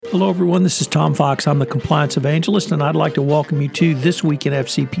Hello, everyone. This is Tom Fox. I'm the Compliance Evangelist, and I'd like to welcome you to This Week in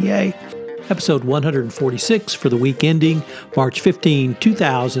FCPA, episode 146 for the week ending March 15,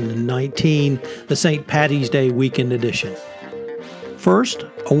 2019, the St. Patty's Day weekend edition. First,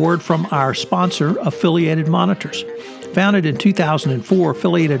 a word from our sponsor, Affiliated Monitors. Founded in 2004,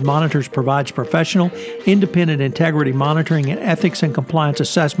 Affiliated Monitors provides professional, independent integrity monitoring and ethics and compliance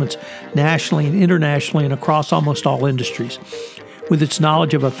assessments nationally and internationally and across almost all industries. With its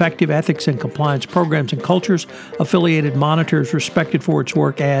knowledge of effective ethics and compliance programs and cultures, Affiliated Monitor is respected for its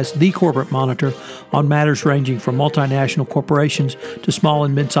work as the corporate monitor on matters ranging from multinational corporations to small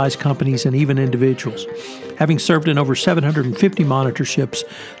and mid-sized companies and even individuals. Having served in over 750 monitorships,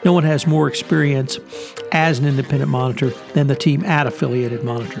 no one has more experience as an independent monitor than the team at Affiliated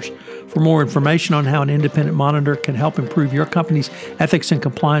Monitors. For more information on how an independent monitor can help improve your company's ethics and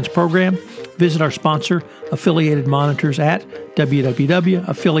compliance program, visit our sponsor, Affiliated Monitors, at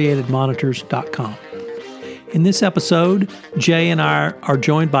www.affiliatedmonitors.com. In this episode, Jay and I are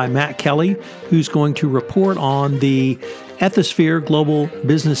joined by Matt Kelly, who's going to report on the Ethisphere Global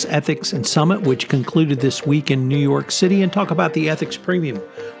Business Ethics and Summit, which concluded this week in New York City, and talk about the ethics premium.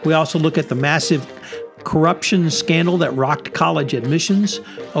 We also look at the massive corruption scandal that rocked college admissions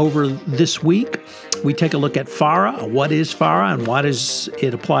over this week. We take a look at FARA. What is FARA and why does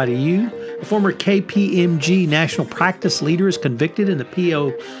it apply to you? A former KPMG national practice leader is convicted in the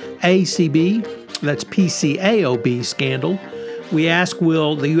PCAOB scandal. We ask,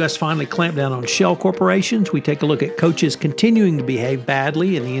 will the U.S. finally clamp down on shell corporations? We take a look at coaches continuing to behave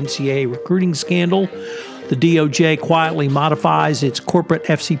badly in the NCAA recruiting scandal. The DOJ quietly modifies its corporate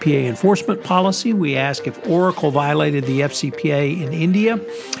FCPA enforcement policy. We ask if Oracle violated the FCPA in India.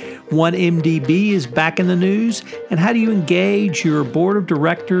 1MDB is back in the news. And how do you engage your board of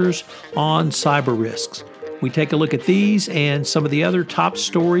directors on cyber risks? We take a look at these and some of the other top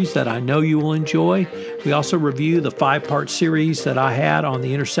stories that I know you will enjoy. We also review the 5-part series that I had on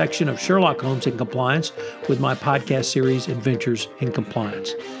the intersection of Sherlock Holmes and compliance with my podcast series, Adventures in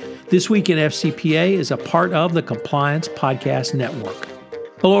Compliance. This Week in FCPA is a part of the Compliance Podcast Network.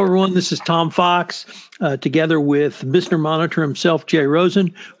 Hello, everyone. This is Tom Fox, together with Mr. Monitor himself, Jay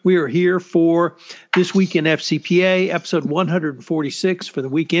Rosen. We are here for This Week in FCPA, episode 146 for the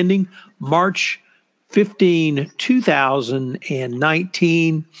week ending March 15,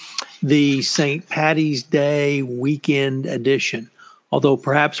 2019, the St. Patty's Day weekend edition. Although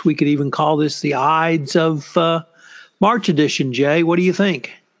perhaps we could even call this the Ides of March edition, Jay. What do you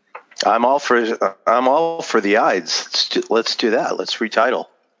think? I'm all for the Ides. Let's do that. Let's retitle.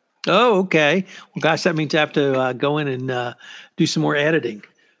 Oh, okay. Well, gosh, that means I have to go in and do some more editing.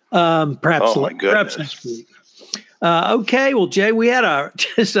 Perhaps next week. Okay. Well, Jay, we had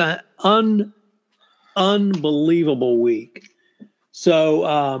just an unbelievable week.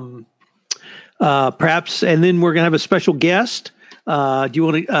 So perhaps, and then we're going to have a special guest. Do you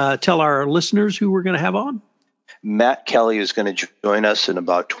want to tell our listeners who we're going to have on? Matt Kelly is going to join us in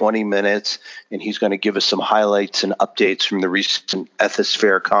about 20 minutes, and he's going to give us some highlights and updates from the recent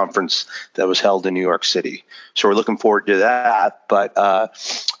Ethisphere conference that was held in New York City. So we're looking forward to that. But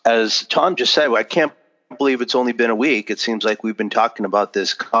as Tom just said, I can't believe it's only been a week. It seems like we've been talking about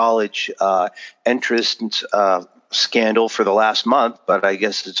this college entrance scandal for the last month, but I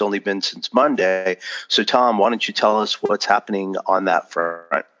guess it's only been since Monday. So Tom, why don't you tell us what's happening on that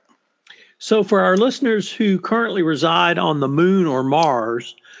front? So for our listeners who currently reside on the moon or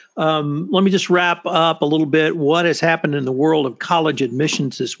Mars, let me just wrap up a little bit what has happened in the world of college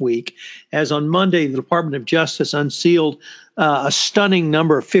admissions this week. As on Monday, the Department of Justice unsealed a stunning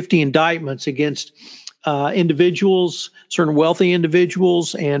number of 50 indictments against individuals, certain wealthy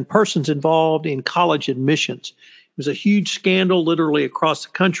individuals, and persons involved in college admissions. It was a huge scandal literally across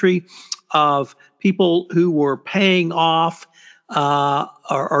the country of people who were paying off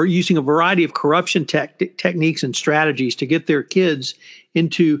are using a variety of corruption techniques and strategies to get their kids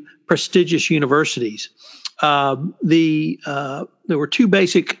into prestigious universities. There were two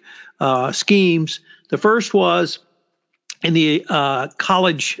basic schemes. The first was in the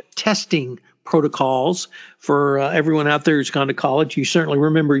college testing protocols for everyone out there who's gone to college. You certainly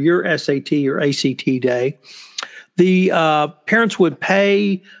remember your SAT or ACT day. The parents would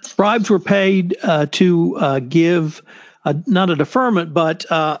pay, bribes were paid to give not a deferment, but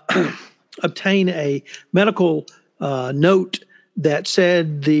obtain a medical note that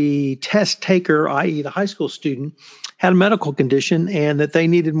said the test taker, i.e. the high school student, had a medical condition and that they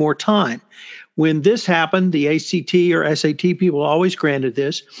needed more time. When this happened, the ACT or SAT people always granted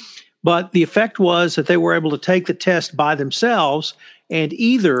this, but the effect was that they were able to take the test by themselves, and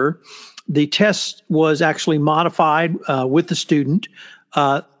either the test was actually modified with the student,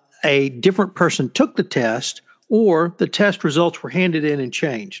 a different person took the test or the test results were handed in and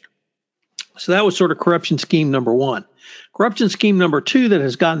changed. So that was sort of corruption scheme number one. Corruption scheme number two that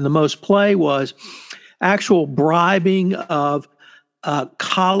has gotten the most play was actual bribing of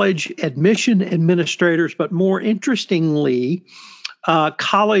college admission administrators, but more interestingly,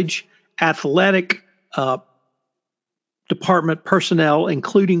 college athletic department personnel,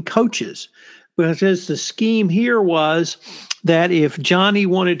 including coaches. Because the scheme here was that if Johnny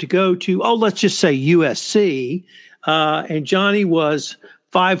wanted to go to, let's just say USC, and Johnny was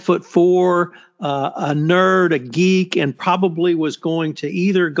 5'4", a nerd, a geek, and probably was going to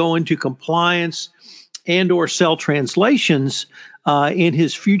either go into compliance and or sell translations in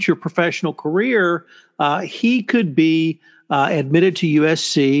his future professional career, he could be admitted to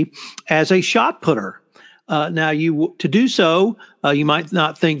USC as a shot putter. Now, to do so, you might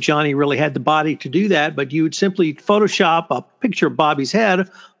not think Johnny really had the body to do that, but you would simply Photoshop a picture of Bobby's head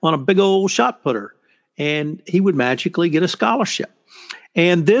on a big old shot putter, and he would magically get a scholarship.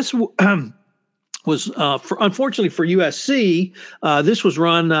 And this was, unfortunately for USC, this was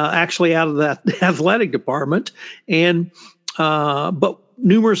run actually out of the athletic department, but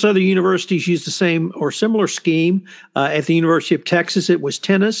numerous other universities used the same or similar scheme. At the University of Texas, it was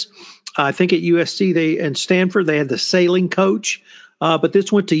tennis. I think at USC and Stanford, they had the sailing coach, but this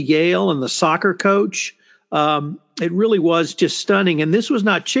went to Yale and the soccer coach. It really was just stunning. And this was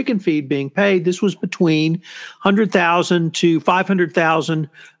not chicken feed being paid. This was between $100,000 to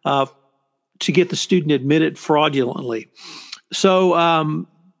 $500,000 to get the student admitted fraudulently. So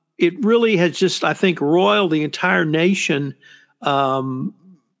it really has just, I think, roiled the entire nation,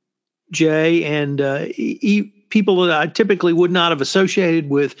 Jay, and people that I typically would not have associated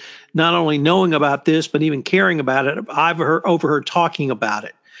with not only knowing about this, but even caring about it. I've overheard talking about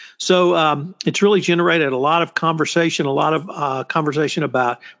it. So it's really generated a lot of conversation,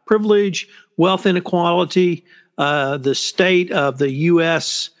 about privilege, wealth inequality, the state of the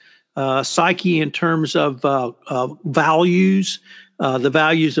U.S. Psyche in terms of values, the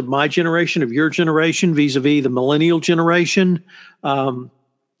values of my generation, of your generation, vis-a-vis the millennial generation.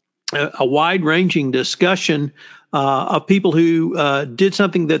 A wide-ranging discussion of people who did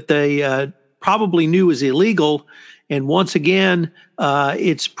something that they probably knew was illegal. And once again,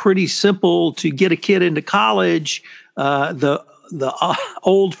 it's pretty simple to get a kid into college the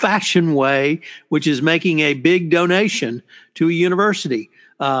old-fashioned way, which is making a big donation to a university.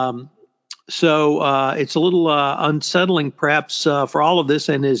 So it's a little unsettling, perhaps, for all of this.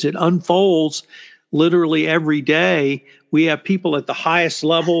 And as it unfolds literally every day, we have people at the highest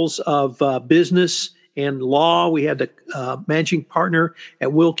levels of business and law. We had the managing partner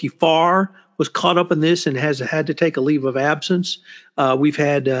at Willkie Farr was caught up in this and has had to take a leave of absence. We've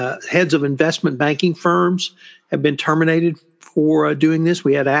had heads of investment banking firms have been terminated for doing this.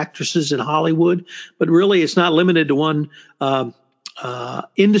 We had actresses in Hollywood, but really it's not limited to one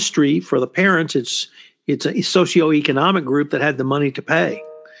industry. For the parents, it's a socioeconomic group that had the money to pay.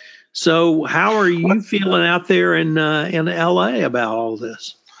 So how are you feeling out there in LA about all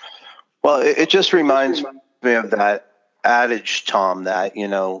this? Well, it just reminds me of that adage, Tom, that,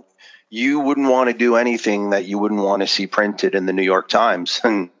 you wouldn't want to do anything that you wouldn't want to see printed in the New York Times.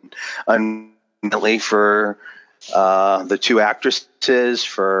 And unfortunately for the two actresses,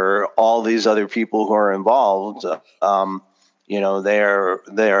 for all these other people who are involved,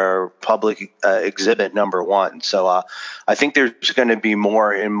 they're public exhibit number one. So I think there's going to be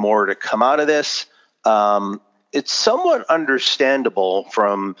more and more to come out of this. It's somewhat understandable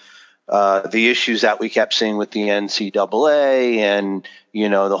from the issues that we kept seeing with the NCAA and,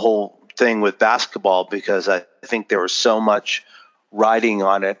 the whole thing with basketball, because I think there was so much riding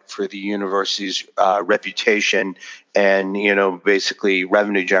on it for the university's reputation and, basically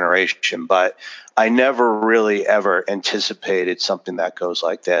revenue generation. But I never really ever anticipated something that goes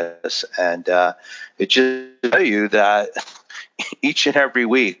like this. And it just tell you that each and every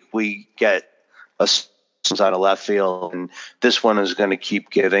week we get a out of left field, and this one is going to keep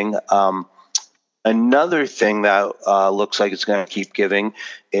giving. Another thing that looks like it's going to keep giving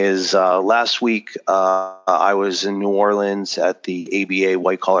is last week I was in New Orleans at the ABA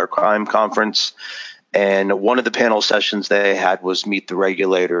White Collar Crime Conference, and one of the panel sessions they had was Meet the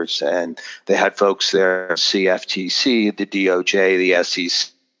Regulators, and they had folks there, CFTC, the DOJ, the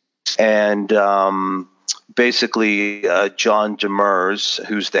SEC, and basically John Demers,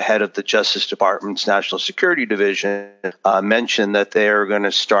 who's the head of the Justice Department's National Security Division, mentioned that they are going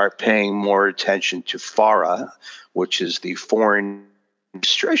to start paying more attention to FARA, which is the Foreign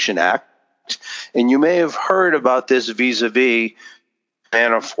Registration Act. And you may have heard about this vis-a-vis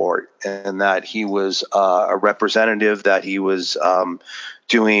Manafort, and that he was a representative, that he was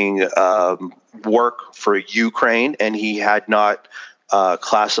doing work for Ukraine, and he had not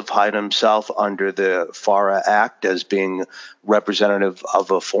classified himself under the FARA Act as being representative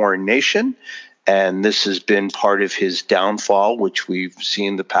of a foreign nation. And this has been part of his downfall, which we've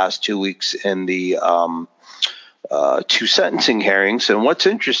seen the past 2 weeks in the two sentencing hearings. And what's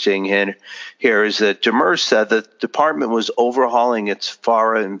interesting here is that Demers said that the department was overhauling its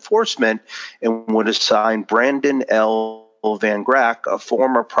FARA enforcement and would assign Brandon L. Van Grack, a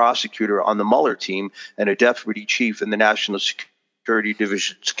former prosecutor on the Mueller team and a deputy chief in the National Security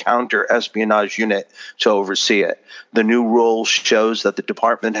Division's counter-espionage unit, to oversee it. The new rule shows that the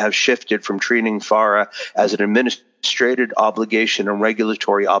department has shifted from treating FARA as an administrative obligation and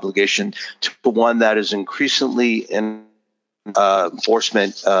regulatory obligation to one that is increasingly an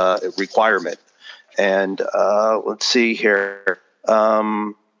enforcement requirement. And let's see here.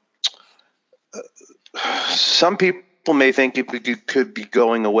 Some people may think it could be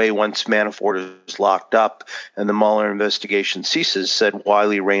going away once Manafort is locked up and the Mueller investigation ceases, said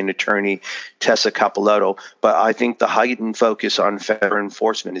Wiley Reign attorney Tessa Capilotto. But I think the heightened focus on federal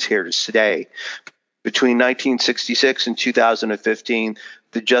enforcement is here to stay. Between 1966 and 2015,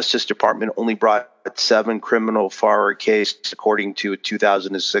 the Justice Department only brought 7 criminal FARA cases, according to a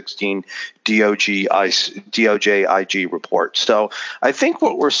 2016 DOJ IG report. So I think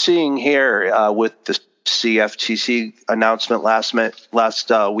what we're seeing here with the CFTC announcement last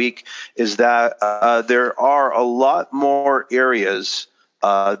week is that there are a lot more areas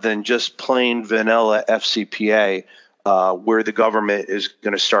than just plain vanilla FCPA where the government is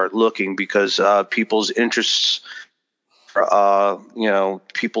going to start looking, because people's interests,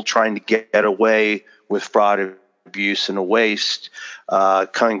 people trying to get away with fraud, abuse, and waste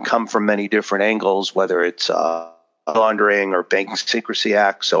can come from many different angles, whether it's laundering or Banking Secrecy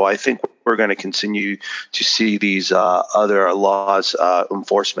Act. So I think we're going to continue to see these other laws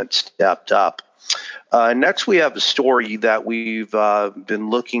enforcement stepped up. Next, we have a story that we've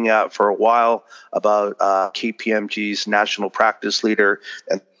been looking at for a while about KPMG's national practice leader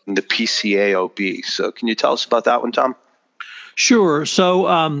and the PCAOB. So can you tell us about that one, Tom? Sure.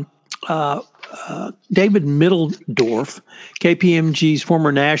 So David Middledorf, KPMG's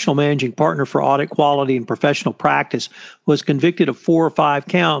former national managing partner for audit quality and professional practice, was convicted of 4 or 5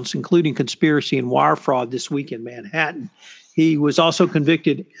 counts, including conspiracy and wire fraud, this week in Manhattan. He was also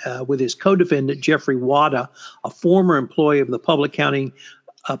convicted with his co-defendant, Jeffrey Wada, a former employee of the Public Company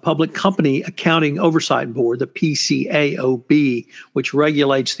Accounting Oversight Board, the PCAOB, which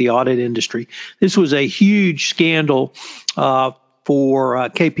regulates the audit industry. This was a huge scandal for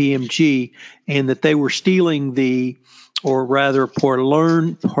KPMG, and that they were stealing purloining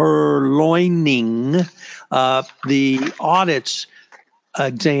the audits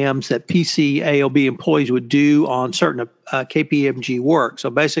exams that PCAOB employees would do on certain KPMG work. So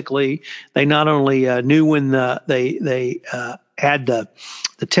basically, they not only knew when they had the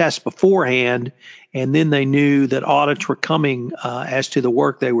test beforehand, and then they knew that audits were coming as to the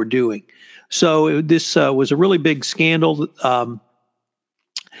work they were doing. So this was a really big scandal.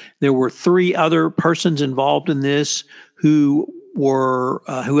 There were 3 other persons involved in this who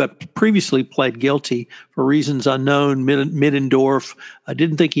had previously pled guilty for reasons unknown. Middendorf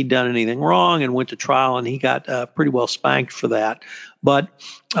didn't think he'd done anything wrong and went to trial, and he got pretty well spanked for that. But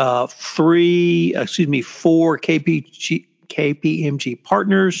 4 KPMG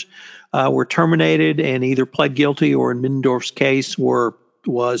partners were terminated and either pled guilty or, in Middendorf's case,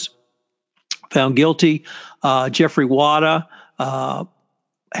 was found guilty. Jeffrey Wada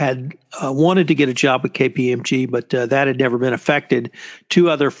had wanted to get a job with KPMG, but that had never been affected. 2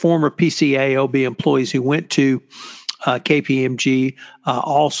 other former PCAOB employees who went to KPMG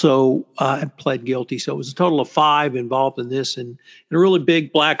also had pled guilty. So it was a total of 5 involved in this, and a really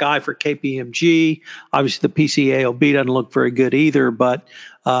big black eye for KPMG. Obviously, the PCAOB doesn't look very good either, but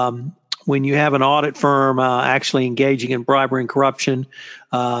when you have an audit firm actually engaging in bribery and corruption,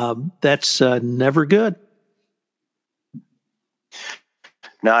 that's never good.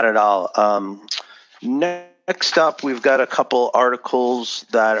 Not at all. Next up, we've got a couple articles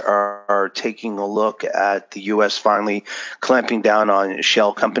that are taking a look at the U.S. finally clamping down on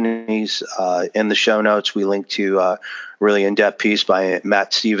shell companies. In the show notes, we link to a really in-depth piece by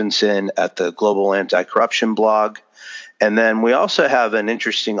Matt Stevenson at the Global Anti-Corruption blog. And then we also have an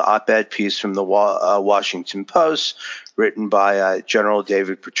interesting op-ed piece from the Washington Post, written by General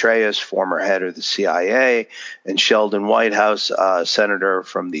David Petraeus, former head of the CIA, and Sheldon Whitehouse, senator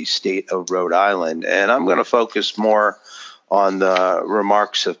from the state of Rhode Island. And I'm going to focus more on the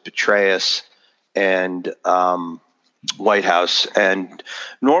remarks of Petraeus and White House. And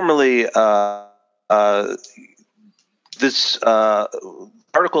normally, this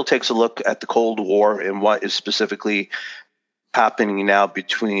article takes a look at the Cold War and what is specifically happening now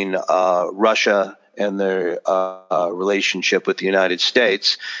between Russia and their relationship with the United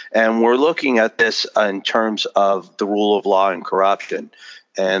States. And we're looking at this in terms of the rule of law and corruption.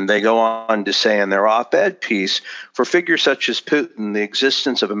 And they go on to say in their op-ed piece, for figures such as Putin, the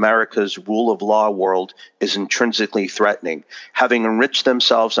existence of America's rule of law world is intrinsically threatening. Having enriched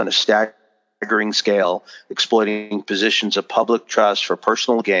themselves on a staggering scale, exploiting positions of public trust for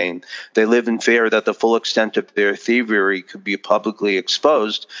personal gain, they live in fear that the full extent of their thievery could be publicly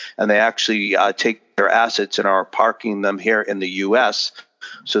exposed, and they actually take their assets and are parking them here in the U.S.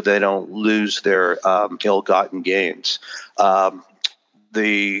 so they don't lose their ill-gotten gains.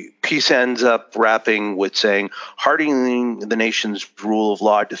 The piece ends up wrapping with saying, hardening the nation's rule of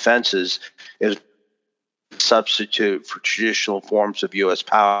law defenses is a substitute for traditional forms of U.S.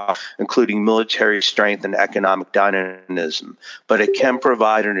 power, including military strength and economic dynamism, but it can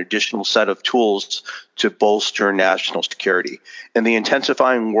provide an additional set of tools to bolster national security. In the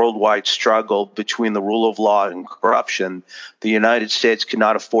intensifying worldwide struggle between the rule of law and corruption, the United States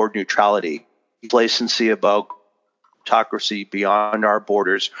cannot afford neutrality. Complacency about autocracy beyond our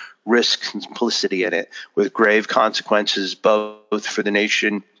borders risks complicity in it, with grave consequences both for the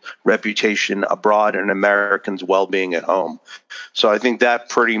nation's reputation abroad and Americans' well-being at home. So I think that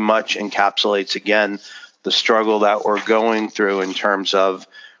pretty much encapsulates, again, the struggle that we're going through in terms of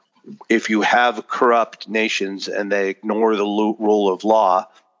if you have corrupt nations and they ignore the rule of law,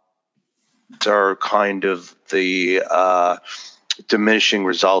 are kind of the diminishing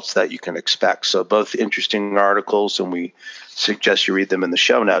results that you can expect. So both interesting articles, and we suggest you read them in the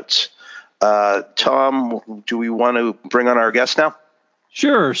show notes. Tom, do we want to bring on our guest now?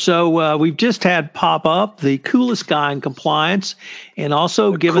 Sure. So we've just had pop up the coolest guy in compliance, and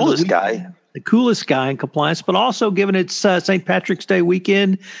also given the coolest guy in compliance, but also given it's St. Patrick's Day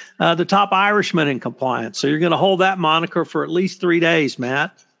weekend, the top Irishman in compliance. So you're going to hold that moniker for at least 3 days,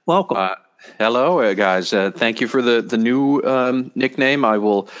 Matt. Welcome. Hello, guys. Thank you for the new nickname. I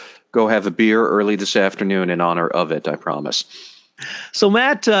will go have a beer early this afternoon in honor of it, I promise. So,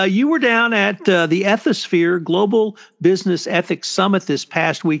 Matt, you were down at the Ethisphere Global Business Ethics Summit this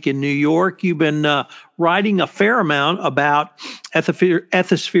past week in New York. You've been writing a fair amount about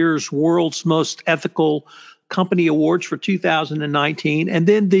Ethisphere's World's Most Ethical Company Awards for 2019, and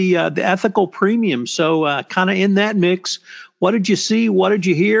then the Ethical Premium. So kind of in that mix, what did you see, what did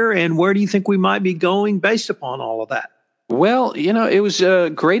you hear, and where do you think we might be going based upon all of that? Well, it was a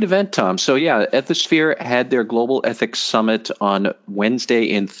great event, Tom. So, yeah, Ethisphere had their Global Ethics Summit on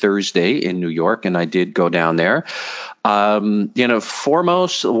Wednesday and Thursday in New York, and I did go down there.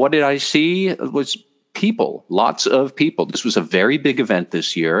 Foremost, what did I see? It was people, lots of people. This was a very big event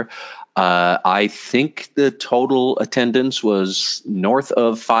this year. I think the total attendance was north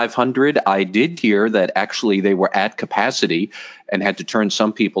of 500. I did hear that actually they were at capacity and had to turn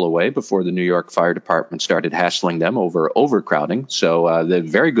some people away before the New York Fire Department started hassling them over overcrowding. So the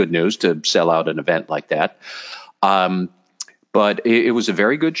very good news to sell out an event like that. But it was a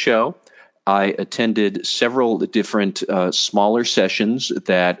very good show. I attended several different smaller sessions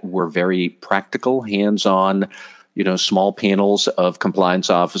that were very practical, hands-on, small panels of compliance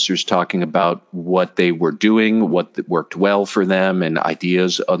officers talking about what they were doing, what worked well for them, and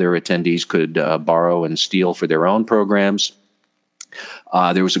ideas other attendees could borrow and steal for their own programs.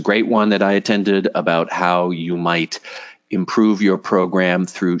 There was a great one that I attended about how you might improve your program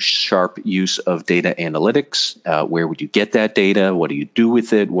through sharp use of data analytics. Where would you get that data? What do you do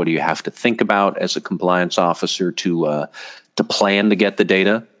with it? What do you have to think about as a compliance officer to plan to get the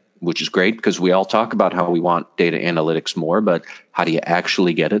data? Which is great because we all talk about how we want data analytics more, but how do you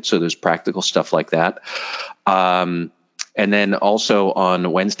actually get it? So there's practical stuff like that. And then also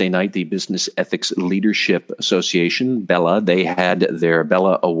on Wednesday night, the Business Ethics Leadership Association, BELA, they had their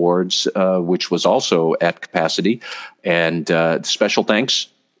BELA Awards, which was also at capacity. And special thanks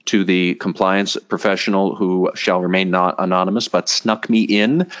to the compliance professional who shall remain not anonymous, but snuck me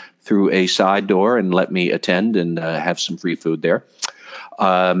in through a side door and let me attend and have some free food there.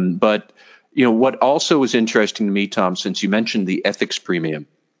 But what also was interesting to me, Tom, since you mentioned the ethics premium.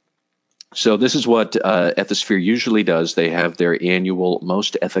 So this is what Ethisphere usually does. They have their annual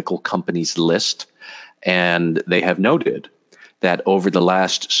most ethical companies list, and they have noted that over the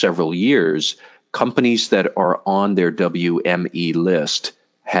last several years, companies that are on their WME list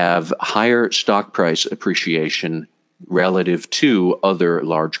have higher stock price appreciation relative to other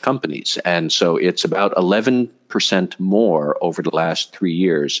large companies. And so it's about 11% more over the last 3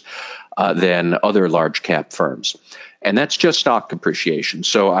 years than other large cap firms. And that's just stock appreciation.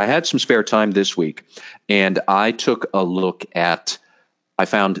 So I had some spare time this week, and I took a look at, I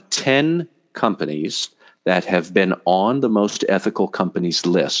found 10 companies that have been on the most ethical companies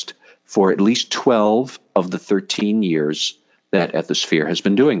list for at least 12 of the 13 years that Ethisphere has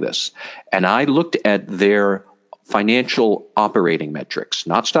been doing this. And I looked at their financial operating metrics,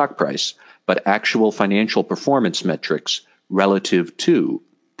 not stock price, but actual financial performance metrics relative to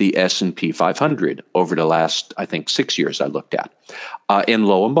the S&P 500 over the last, I think, 6 years I looked at. And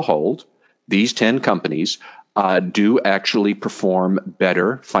lo and behold, these 10 companies do actually perform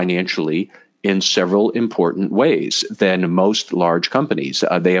better financially in several important ways than most large companies.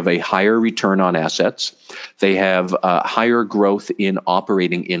 They have a higher return on assets. They have higher growth in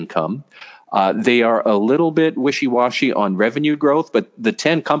operating income. They are a little bit wishy-washy on revenue growth, but the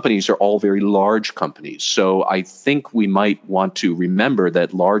 10 companies are all very large companies. So I think we might want to remember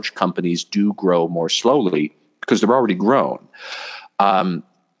that large companies do grow more slowly because they're already grown. What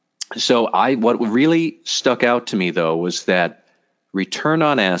really stuck out to me, though, was that return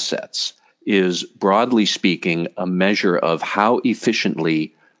on assets is, broadly speaking, a measure of how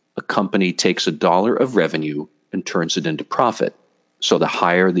efficiently a company takes a dollar of revenue and turns it into profit. So the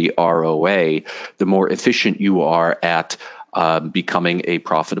higher the ROA, the more efficient you are at becoming a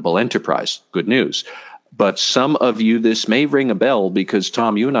profitable enterprise. Good news. But some of you, this may ring a bell because,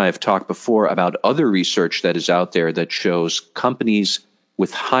 Tom, you and I have talked before about other research that is out there that shows companies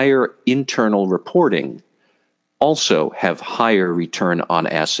with higher internal reporting also have higher return on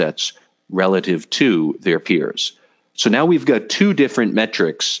assets relative to their peers. So now we've got two different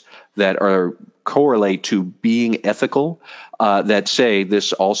metrics that correlate to being ethical that say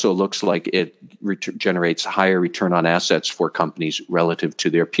this also looks like it generates higher return on assets for companies relative to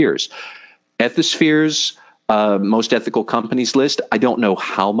their peers. Ethisphere's most ethical companies list, I don't know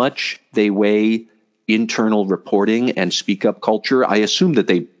how much they weigh internal reporting and speak up culture. I assume that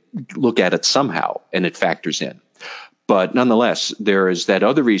they look at it somehow and it factors in. But nonetheless, there is that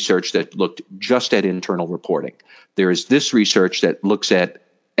other research that looked just at internal reporting. There is this research that looks at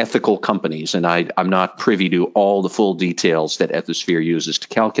ethical companies, and I'm not privy to all the full details that Ethisphere uses to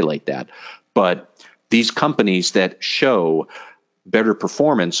calculate that. But these companies that show better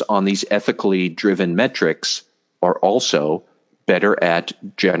performance on these ethically driven metrics are also better at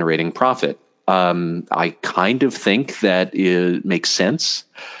generating profit. I kind of think that it makes sense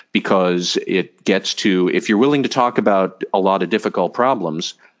because it gets to, if you're willing to talk about a lot of difficult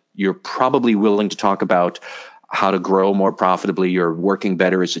problems, you're probably willing to talk about how to grow more profitably, you're working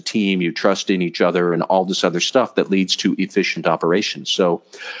better as a team, you trust in each other, and all this other stuff that leads to efficient operations. So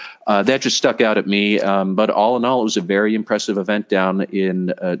that just stuck out at me. But all in all, it was a very impressive event down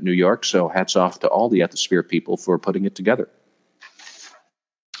in New York. So hats off to all the Ethisphere people for putting it together.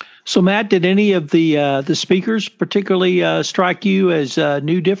 So, Matt, did any of the speakers particularly strike you as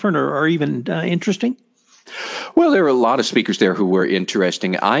new, different, or even interesting? Well, there were a lot of speakers there who were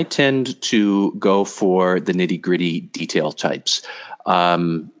interesting. I tend to go for the nitty-gritty detail types.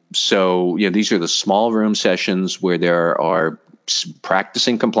 So, these are the small room sessions where there are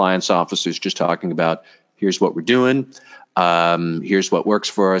practicing compliance officers just talking about, here's what we're doing, here's what works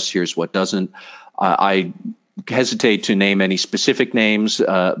for us, here's what doesn't. I hesitate to name any specific names,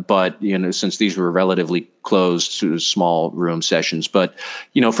 but since these were relatively closed to small room sessions. But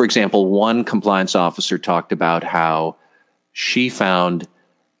for example, one compliance officer talked about how she found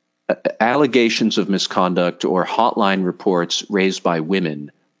allegations of misconduct or hotline reports raised by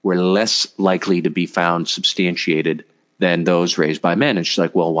women were less likely to be found substantiated than those raised by men. And she's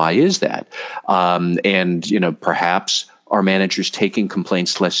like, well, why is that? And perhaps are managers taking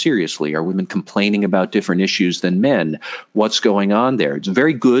complaints less seriously? Are women complaining about different issues than men? What's going on there? It's a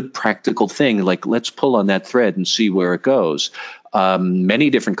very good practical thing. Like, let's pull on that thread and see where it goes. Many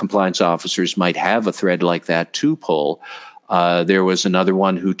different compliance officers might have a thread like that to pull. There was another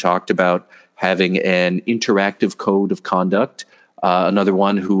one who talked about having an interactive code of conduct. Another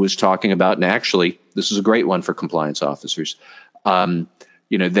one who was talking about, and actually, this is a great one for compliance officers,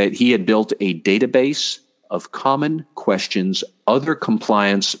 that he had built a database of common questions other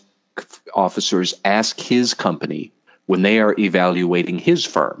compliance officers ask his company when they are evaluating his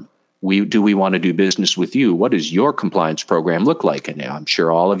firm. Do we want to do business with you? What does your compliance program look like? And I'm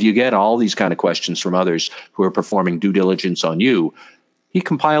sure all of you get all these kind of questions from others who are performing due diligence on you. He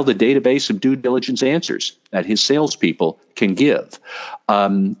compiled a database of due diligence answers that his salespeople can give.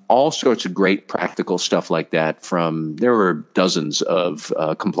 All sorts of great practical stuff like that. There were dozens of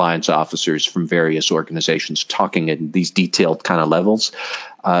compliance officers from various organizations talking at these detailed kind of levels.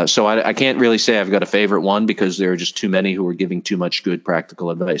 So I can't really say I've got a favorite one because there are just too many who were giving too much good practical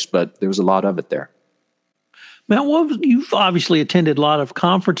advice, but there was a lot of it there. Matt, you've obviously attended a lot of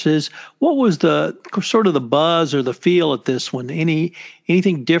conferences. What was the sort of the buzz or the feel at this one?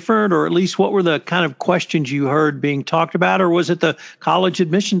 Anything different, or at least what were the kind of questions you heard being talked about, or was it the college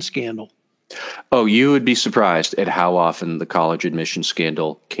admission scandal? Oh, you would be surprised at how often the college admission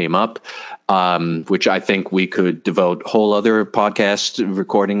scandal came up, which I think we could devote whole other podcast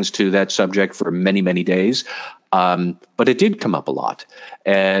recordings to that subject for many, many days. But it did come up a lot.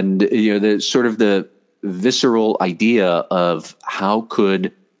 And, the visceral idea of how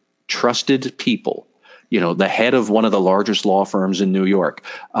could trusted people, the head of one of the largest law firms in New York,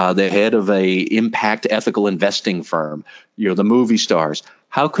 the head of a impact ethical investing firm, the movie stars,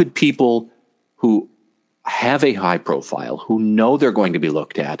 how could people who have a high profile, who know they're going to be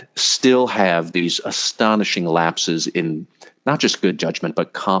looked at, still have these astonishing lapses in not just good judgment,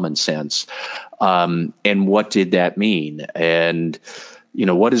 but common sense? And what did that mean? And,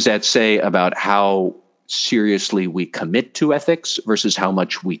 what does that say about how seriously we commit to ethics versus how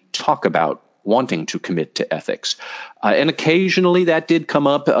much we talk about wanting to commit to ethics? And occasionally that did come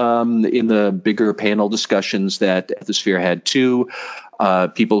up in the bigger panel discussions that Ethisphere had too.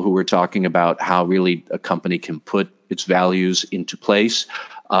 People who were talking about how really a company can put its values into place.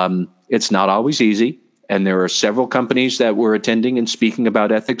 It's not always easy. And there are several companies that were attending and speaking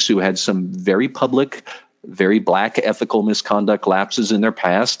about ethics who had some very public, very black ethical misconduct lapses in their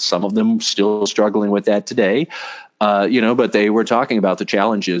past. Some of them still struggling with that today. But they were talking about the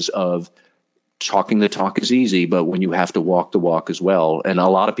challenges of talking the talk is easy, but when you have to walk the walk as well. And a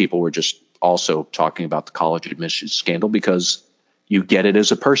lot of people were just also talking about the college admissions scandal because you get it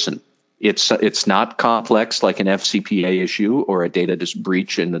as a person. It's not complex like an FCPA issue or a data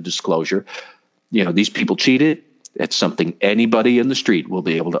breach in the disclosure. These people cheated. It's something anybody in the street will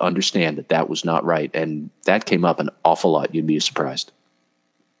be able to understand that was not right. And that came up an awful lot. You'd be surprised.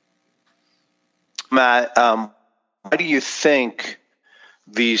 Matt, why do you think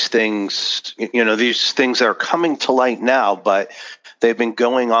these things are coming to light now, but they've been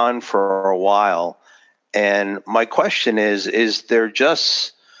going on for a while? And my question is there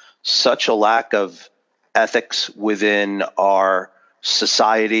just such a lack of ethics within our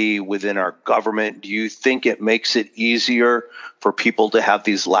society, within our government? Do you think it makes it easier for people to have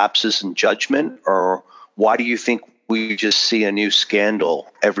these lapses in judgment? Or why do you think we just see a new scandal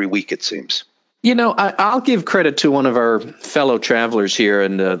every week, it seems? I'll give credit to one of our fellow travelers here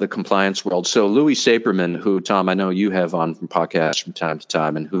in the compliance world. So Louis Saperman, who, Tom, I know you have on podcasts from time to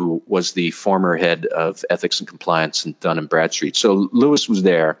time, and who was the former head of ethics and compliance in Dun & Bradstreet. So Louis was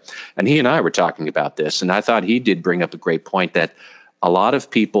there, and he and I were talking about this, and I thought he did bring up a great point that a lot of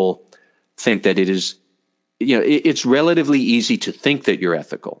people think that it is, it's relatively easy to think that you're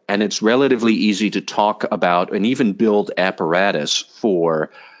ethical, and it's relatively easy to talk about and even build apparatus for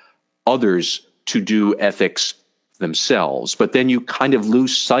others to do ethics themselves. But then you kind of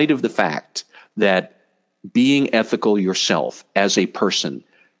lose sight of the fact that being ethical yourself as a person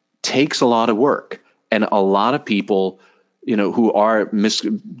takes a lot of work. And a lot of people, who are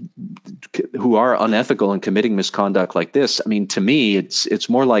unethical and committing misconduct like this, I mean, to me, it's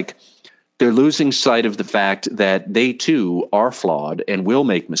more like they're losing sight of the fact that they too are flawed and will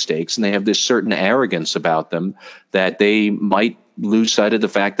make mistakes, and they have this certain arrogance about them that they might lose sight of the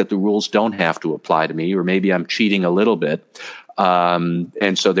fact that the rules don't have to apply to me, or maybe I'm cheating a little bit.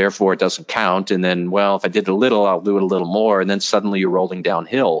 And so therefore it doesn't count. And then, well, if I did a little, I'll do it a little more. And then suddenly you're rolling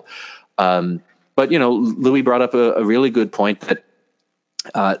downhill. But, Louis brought up a really good point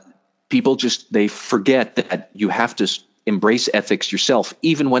that people they forget that you have to embrace ethics yourself,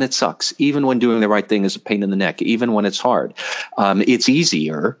 even when it sucks, even when doing the right thing is a pain in the neck, even when it's hard. It's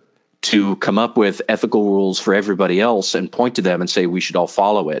easier to come up with ethical rules for everybody else and point to them and say we should all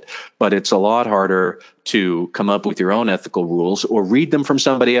follow it. But it's a lot harder to come up with your own ethical rules or read them from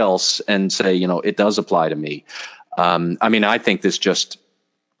somebody else and say, it does apply to me. I think this just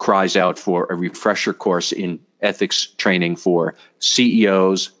cries out for a refresher course in ethics training for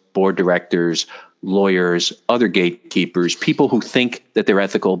CEOs, board directors, lawyers, other gatekeepers, people who think that they're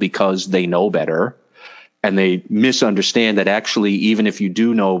ethical because they know better. And they misunderstand that actually, even if you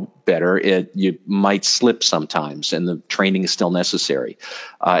do know better, you might slip sometimes, and the training is still necessary.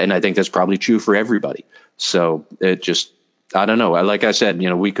 And I think that's probably true for everybody. So I don't know. Like I said,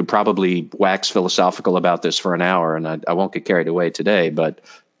 we could probably wax philosophical about this for an hour, and I won't get carried away today. But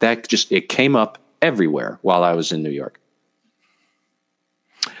it came up everywhere while I was in New York.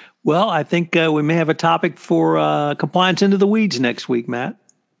 Well, I think we may have a topic for compliance into the weeds next week, Matt.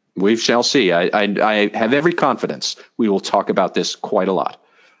 We shall see. I have every confidence we will talk about this quite a lot.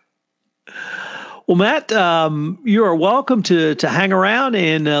 Well, Matt, you are welcome to hang around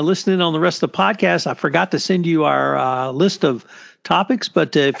and listen in on the rest of the podcast. I forgot to send you our list of topics,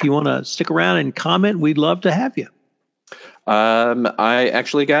 but if you want to stick around and comment, we'd love to have you. I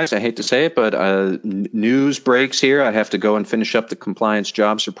actually, guys, I hate to say it, but news breaks here. I have to go and finish up the compliance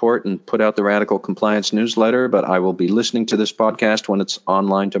jobs report and put out the Radical Compliance newsletter, but I will be listening to this podcast when it's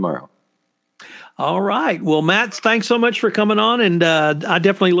online tomorrow. All right. Well, Matt, thanks so much for coming on, and I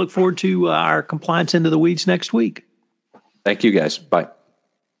definitely look forward to our Compliance Into the Weeds next week. Thank you, guys. Bye.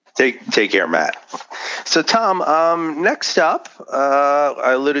 Take care, Matt. So, Tom, next up,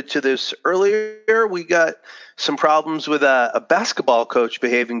 I alluded to this earlier. We got some problems with a basketball coach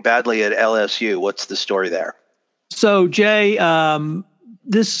behaving badly at LSU. What's the story there? So, Jay,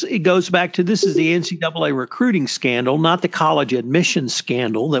 it goes back to this is the NCAA recruiting scandal, not the college admissions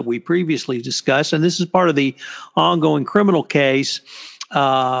scandal that we previously discussed. And this is part of the ongoing criminal case.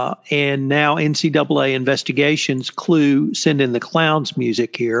 And now NCAA investigations clue send in the clowns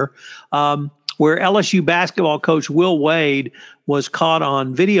music here, where LSU basketball coach Will Wade was caught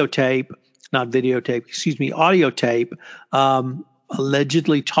on audio tape,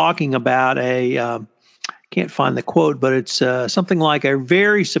 allegedly talking about can't find the quote, but it's something like a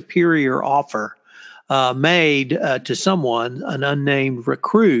very superior offer made to someone, an unnamed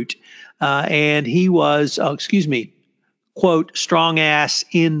recruit, and he was, quote, strong ass,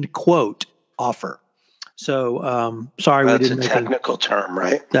 end quote, offer. So, sorry, that's we didn't. That's a technical term,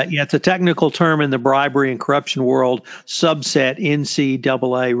 right? It's a technical term in the bribery and corruption world, subset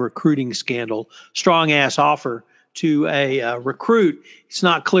NCAA recruiting scandal, strong ass offer to a recruit. It's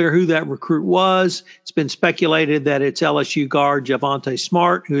not clear who that recruit was. It's been speculated that it's LSU guard Javonte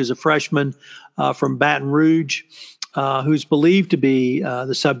Smart, who is a freshman from Baton Rouge, who's believed to be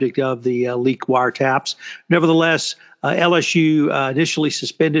the subject of the leaked wiretaps. Nevertheless, LSU initially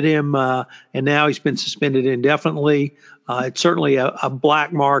suspended him, and now he's been suspended indefinitely. It's certainly a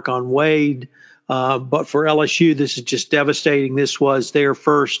black mark on Wade, but for LSU, this is just devastating. This was their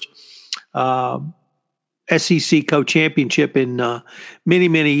first SEC co-championship in many,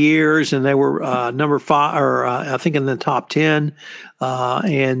 many years, and they were number 5, or I think in the top 10,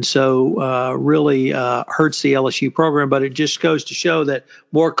 and so really hurts the LSU program. But it just goes to show that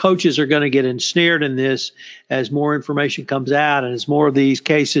more coaches are going to get ensnared in this as more information comes out, and as more of these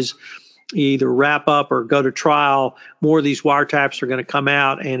cases either wrap up or go to trial, more of these wiretaps are going to come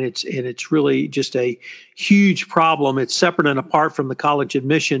out, and it's really just a huge problem. It's separate and apart from the college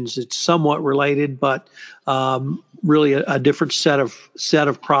admissions. It's somewhat related, but really a different set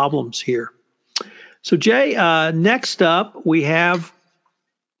of problems here. So, Jay, next up we have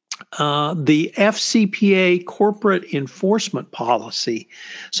the FCPA corporate enforcement policy.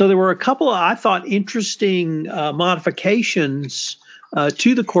 So there were a couple of, I thought, interesting modifications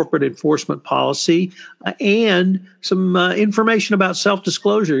to the corporate enforcement policy and some information about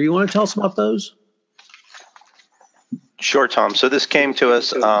self-disclosure. You want to tell us about those? Sure, Tom. So this came to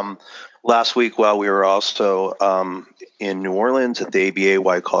us last week while we were also in New Orleans at the ABA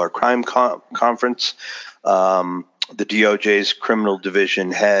White Collar Crime Conference. The DOJ's criminal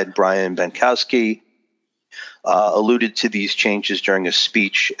division head, Brian Benkowski, alluded to these changes during a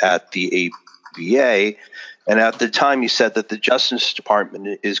speech at the ABA. And at the time, he said that the Justice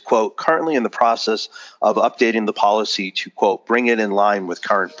Department is, quote, currently in the process of updating the policy to, quote, bring it in line with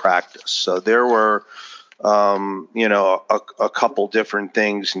current practice. So there were, a couple different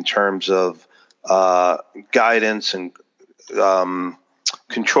things in terms of guidance and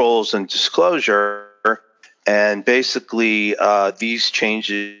controls and disclosure. And basically, these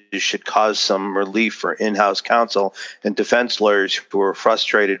changes should cause some relief for in-house counsel and defense lawyers who were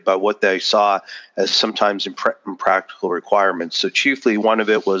frustrated by what they saw as sometimes impractical requirements. So chiefly, one of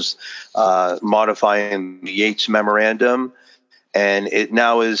it was modifying the Yates Memorandum, and it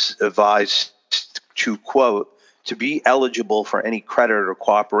now is advised to, quote, to be eligible for any credit or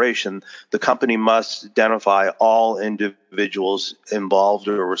cooperation, the company must identify all individuals involved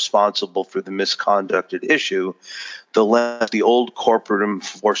or responsible for the misconduct at issue. The old corporate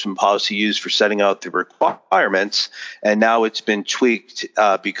enforcement policy used for setting out the requirements, and now it's been tweaked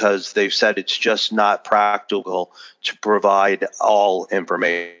because they've said it's just not practical to provide all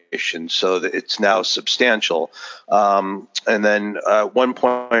information, so that it's now substantial. And then at one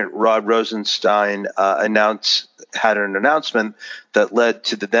point, Rod Rosenstein had an announcement that led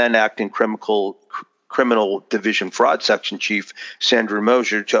to the then acting criminal division fraud section chief, Sandra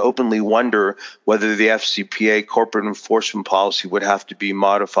Mosier, to openly wonder whether the FCPA corporate enforcement policy would have to be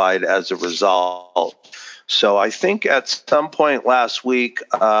modified as a result. So I think at some point last week,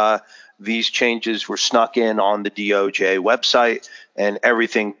 these changes were snuck in on the DOJ website, and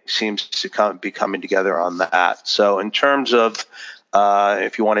everything seems to be coming together on that. So in terms of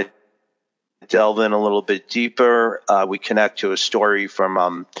if you want to delve in a little bit deeper, we connect to a story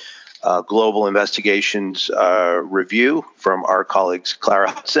from Global Investigations Review from our colleagues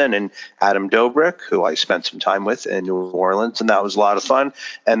Clara Hudson and Adam Dobrik, who I spent some time with in New Orleans, and that was a lot of fun.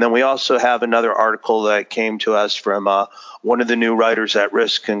 And then we also have another article that came to us from one of the new writers at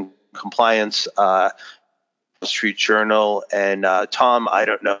Risk and Compliance, Wall Street Journal. And Tom, I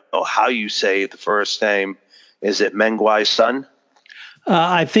don't know how you say the first name. Is it Mengwai Sun?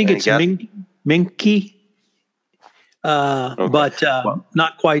 I think it's Minky. Okay. But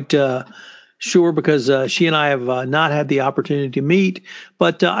not quite sure because she and I have not had the opportunity to meet.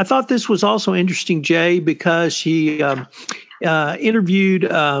 But I thought this was also interesting, Jay, because she interviewed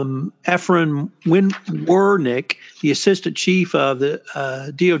Efren Wernick, the assistant chief of the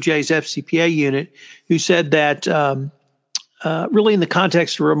DOJ's FCPA unit, who said that really in the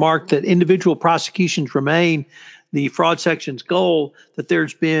context of remark that individual prosecutions remain the fraud section's goal, that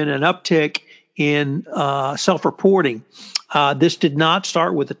there's been an uptick in self-reporting. This did not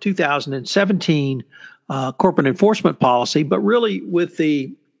start with the 2017 corporate enforcement policy, but really with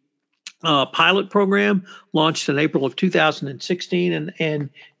the pilot program launched in April of 2016. And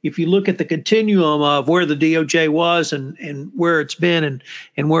if you look at the continuum of where the DOJ was and where it's been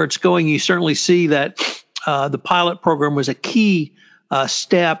and where it's going, you certainly see that the pilot program was a key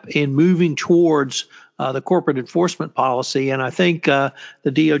step in moving towards the corporate enforcement policy. And I think the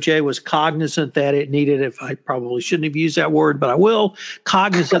DOJ was cognizant that it needed, if I probably shouldn't have used that word, but I will,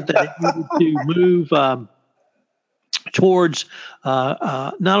 cognizant that it needed to move towards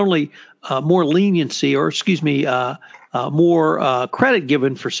not only more leniency or, more credit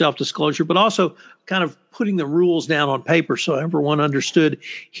given for self-disclosure, but also kind of putting the rules down on paper so everyone understood,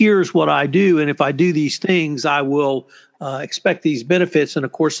 here's what I do, and if I do these things, I will expect these benefits. And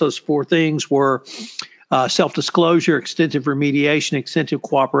of course, those four things were self-disclosure, extensive remediation, extensive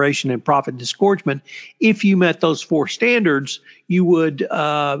cooperation, and profit disgorgement. If you met those four standards, you would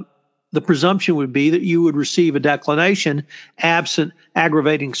the presumption would be that you would receive a declination absent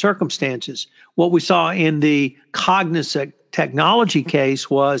aggravating circumstances. What we saw in the Cognizant Technology case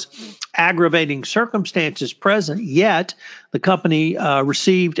was aggravating circumstances present, yet the company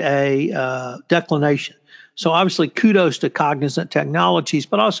received a declination. So obviously kudos to Cognizant Technologies,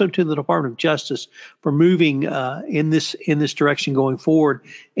 but also to the Department of Justice for moving in this direction going forward.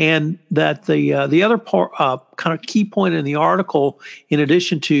 And that the other part, kind of key point in the article, in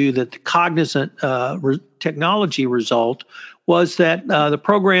addition to the Cognizant technology result, was that the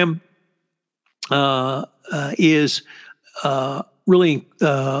program is really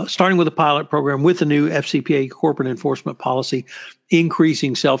starting with a pilot program with the new FCPA corporate enforcement policy,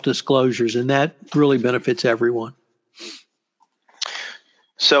 increasing self-disclosures, and that really benefits everyone.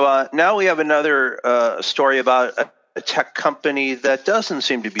 So now we have another story about a tech company that doesn't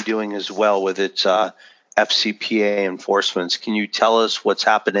seem to be doing as well with its FCPA enforcements. Can you tell us what's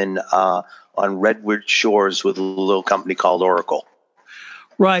happening on Redwood Shores with a little company called Oracle?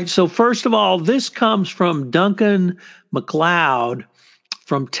 Right. So first of all, this comes from Duncan MacLeod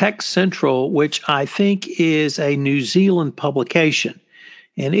from Tech Central, which I think is a New Zealand publication.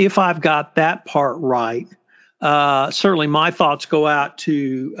 And if I've got that part right, certainly my thoughts go out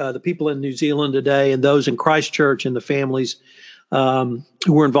to the people in New Zealand today and those in Christchurch and the families who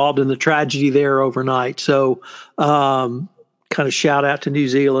were involved in the tragedy there overnight. So kind of shout out to New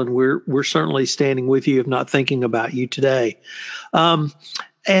Zealand. We're certainly standing with you, if not thinking about you today.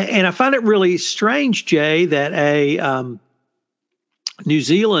 And I find it really strange, Jay, that a New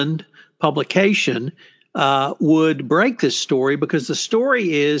Zealand publication would break this story, because the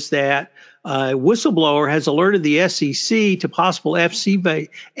story is that a whistleblower has alerted the SEC to possible FCPA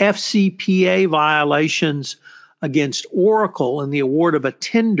violations against Oracle in the award of a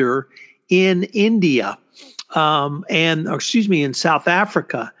tender in India, in South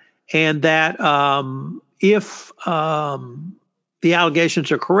Africa, and that if the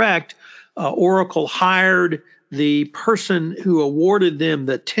allegations are correct, Oracle hired the person who awarded them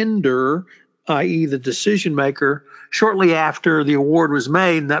the tender, i.e. the decision maker, shortly after the award was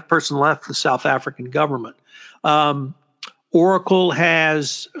made, and that person left the South African government. Oracle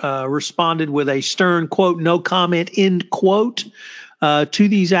has responded with a stern, quote, no comment, end quote, to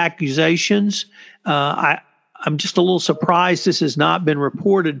these accusations. I'm just a little surprised this has not been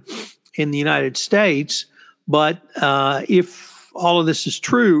reported in the United States, but if all of this is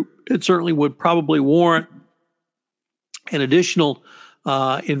true, it certainly would probably warrant an additional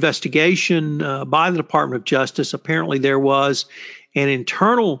investigation by the Department of Justice. Apparently there was an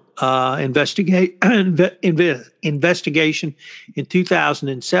internal investigation in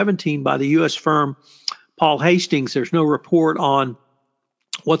 2017 by the U.S. firm Paul Hastings. There's no report on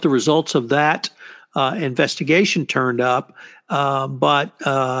what the results of that investigation turned up, but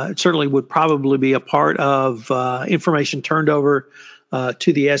it certainly would probably be a part of information turned over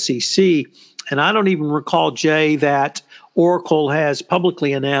to the SEC. And I don't even recall, Jay, that Oracle has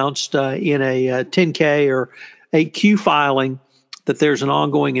publicly announced in a 10K or 8Q filing that there's an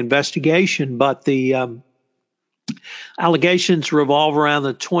ongoing investigation, but the allegations revolve around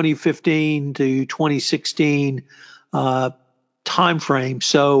the 2015 to 2016 timeframe.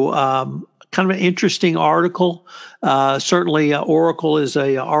 So kind of an interesting article. Certainly, Oracle is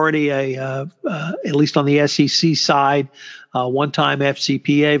already at least on the SEC side, one-time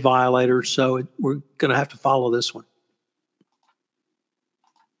FCPA violator. So we're going to have to follow this one.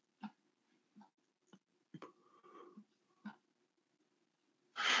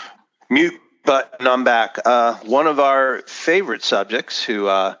 Mute button, I'm back. One of our favorite subjects who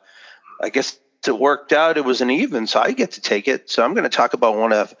I guess it worked out, it was an even, so I get to take it. So I'm going to talk about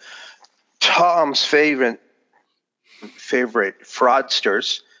one of Tom's favorite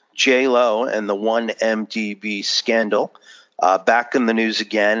fraudsters, J-Lo, and the 1MDB scandal. Back in the news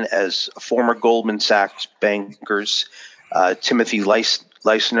again as former Goldman Sachs bankers Timothy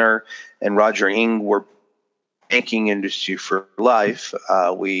Leissner and Roger Ng were banking industry for life.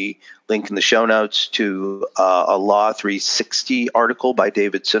 We link in the show notes to a Law 360 article by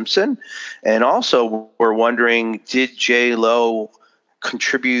David Simpson. And also, we're wondering, did J-Lo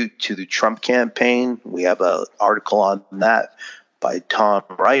contribute to the Trump campaign? We have an article on that by Tom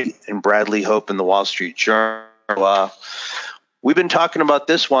Wright and Bradley Hope in the Wall Street Journal. We've been talking about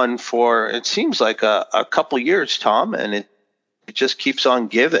this one for, it seems like a couple years, Tom, and it just keeps on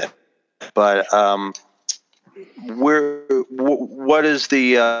giving. But what is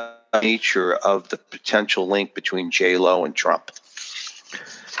the nature of the potential link between J-Lo and Trump?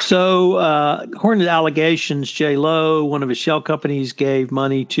 So, according to the allegations, J-Lo, one of his shell companies, gave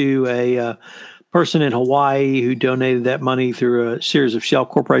money to a person in Hawaii who donated that money through a series of shell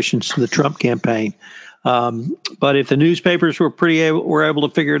corporations to the Trump campaign. But if the newspapers were able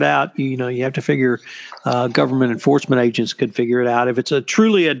to figure it out, you have to figure government enforcement agents could figure it out. If it's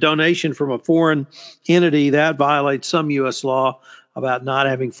truly a donation from a foreign entity, that violates some U.S. law about not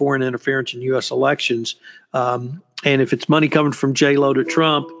having foreign interference in U.S. elections. And if it's money coming from J-Lo to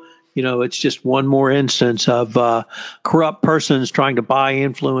Trump, it's just one more instance of corrupt persons trying to buy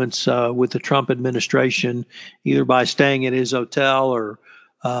influence with the Trump administration, either by staying at his hotel or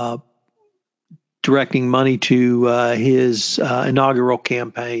directing money to his inaugural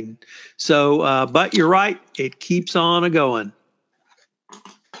campaign. So, but you're right, it keeps on a-going.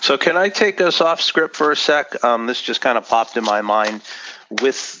 So can I take us off script for a sec? This just kind of popped in my mind.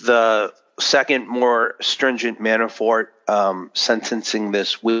 With the second, more stringent Manafort sentencing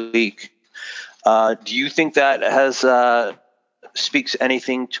this week, do you think that has speaks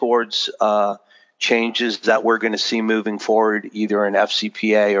anything towards changes that we're going to see moving forward, either in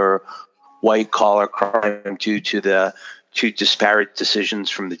FCPA or white-collar crime, due to the two disparate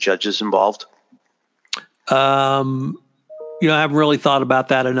decisions from the judges involved? I haven't really thought about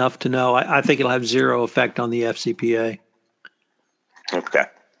that enough to know. I think it'll have zero effect on the FCPA. Okay.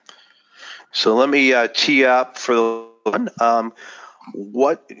 So let me tee up for the one.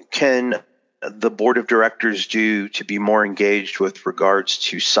 What can the board of directors do to be more engaged with regards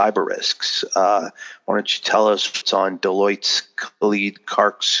to cyber risks? Why don't you tell us what's on Deloitte's Khalid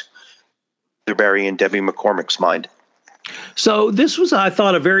Kark's, Barry and Debbie McCormick's mind? So this was, I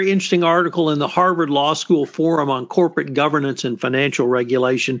thought, a very interesting article in the Harvard Law School Forum on Corporate Governance and Financial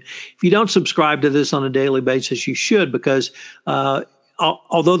Regulation. If you don't subscribe to this on a daily basis, you should, because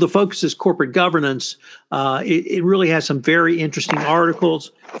although the focus is corporate governance, it really has some very interesting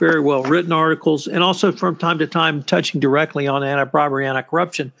articles, very well-written articles, and also from time to time touching directly on anti-bribery,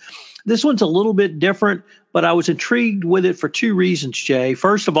 anti-corruption. This one's a little bit different, but I was intrigued with it for two reasons, Jay.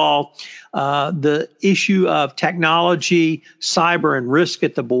 First of all, the issue of technology, cyber, and risk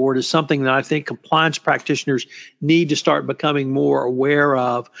at the board is something that I think compliance practitioners need to start becoming more aware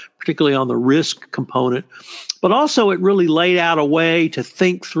of, particularly on the risk component. But also, it really laid out a way to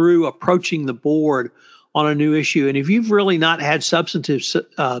think through approaching the board on a new issue. And if you've really not had substantive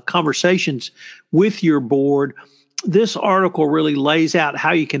conversations with your board, this article really lays out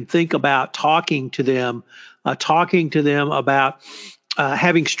how you can think about talking to them about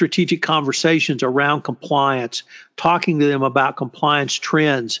having strategic conversations around compliance, talking to them about compliance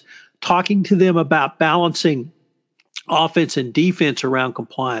trends, talking to them about balancing offense and defense around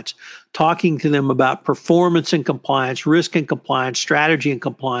compliance, talking to them about performance and compliance, risk and compliance, strategy and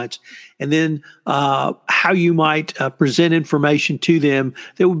compliance, and then how you might present information to them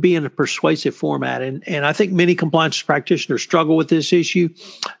that would be in a persuasive format. And I think many compliance practitioners struggle with this issue.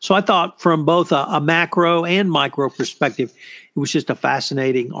 So I thought from both a macro and micro perspective, it was just a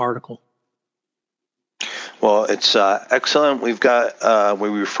fascinating article. Well, it's excellent. We've got, we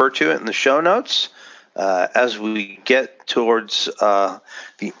refer to it in the show notes. As we get towards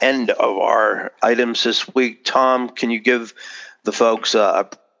the end of our items this week, Tom, can you give the folks a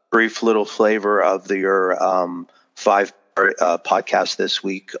brief little flavor of your 5-part podcast this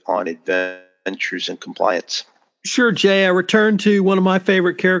week on adventures in compliance? Sure, Jay. I returned to one of my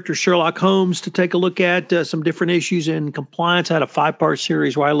favorite characters, Sherlock Holmes, to take a look at some different issues in compliance. I had a 5-part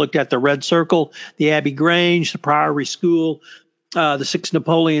series where I looked at the Red Circle, the Abbey Grange, the Priory School, the 6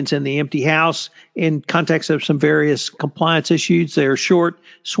 Napoleons, and the Empty House in context of some various compliance issues. They're short,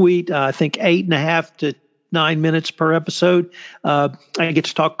 sweet, I think 8.5 to 9 minutes per episode. I get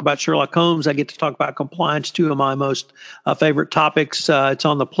to talk about Sherlock Holmes. I get to talk about compliance, 2 of my most favorite topics. It's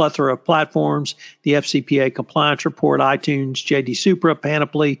on the plethora of platforms, the FCPA Compliance Report, iTunes, JD Supra,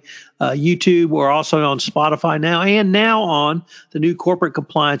 Panoply, YouTube. We're also on Spotify now, and now on the new Corporate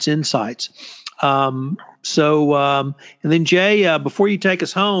Compliance Insights. And then Jay, before you take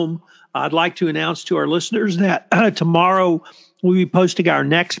us home, I'd like to announce to our listeners that tomorrow we'll be posting our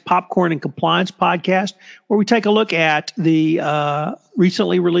next Popcorn and Compliance podcast, where we take a look at the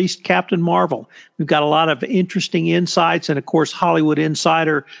recently released Captain Marvel. We've got a lot of interesting insights, and of course, Hollywood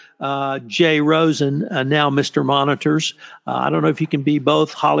insider Jay Rosen, now Mr. Monitors. I don't know if you can be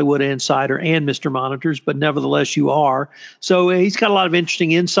both Hollywood insider and Mr. Monitors, but nevertheless, you are. So he's got a lot of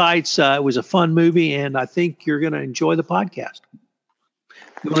interesting insights. It was a fun movie, and I think you're going to enjoy the podcast.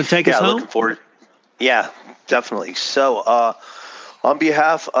 You want to take us home? Looking forward. Yeah, definitely. So, on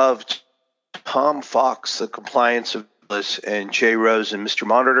behalf of Tom Fox, the compliance analyst, and Jay Rose and Mr.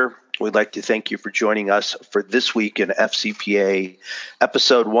 Monitor, we'd like to thank you for joining us for this week in FCPA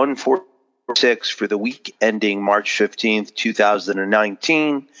episode 146 for the week ending March 15th,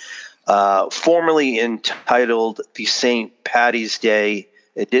 2019, formerly entitled the St. Paddy's Day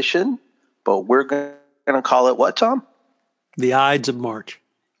edition, but we're going to call it what, Tom? The Ides of March.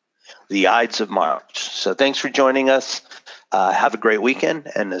 The Ides of March. So thanks for joining us. Have a great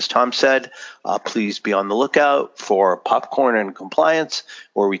weekend. And as Tom said, please be on the lookout for Popcorn and Compliance,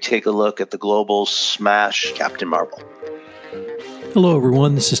 where we take a look at the global smash Captain Marvel. Hello,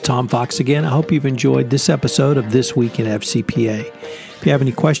 everyone. This is Tom Fox again. I hope you've enjoyed this episode of This Week in FCPA. If you have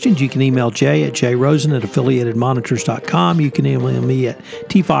any questions, you can email Jay at jrosen@affiliatedmonitors.com. You can email me at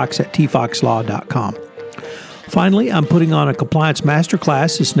tfox@tfoxlaw.com. Finally, I'm putting on a compliance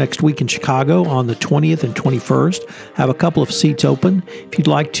masterclass this next week in Chicago on the 20th and 21st. I have a couple of seats open. If you'd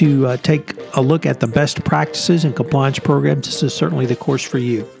like to take a look at the best practices and compliance programs, this is certainly the course for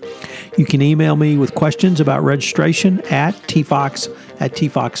you. You can email me with questions about registration at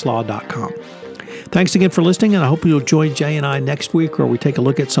tfox@tfoxlaw.com. Thanks again for listening, and I hope you'll join Jay and I next week where we take a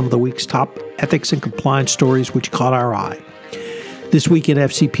look at some of the week's top ethics and compliance stories which caught our eye. This Week in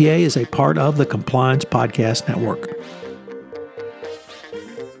FCPA is a part of the Compliance Podcast Network.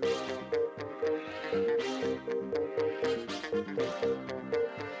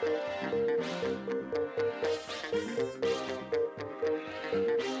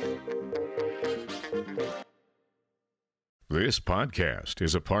 This podcast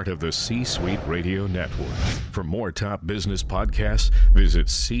is a part of the C-Suite Radio Network. For more top business podcasts, visit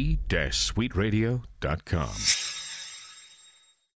c-suiteradio.com.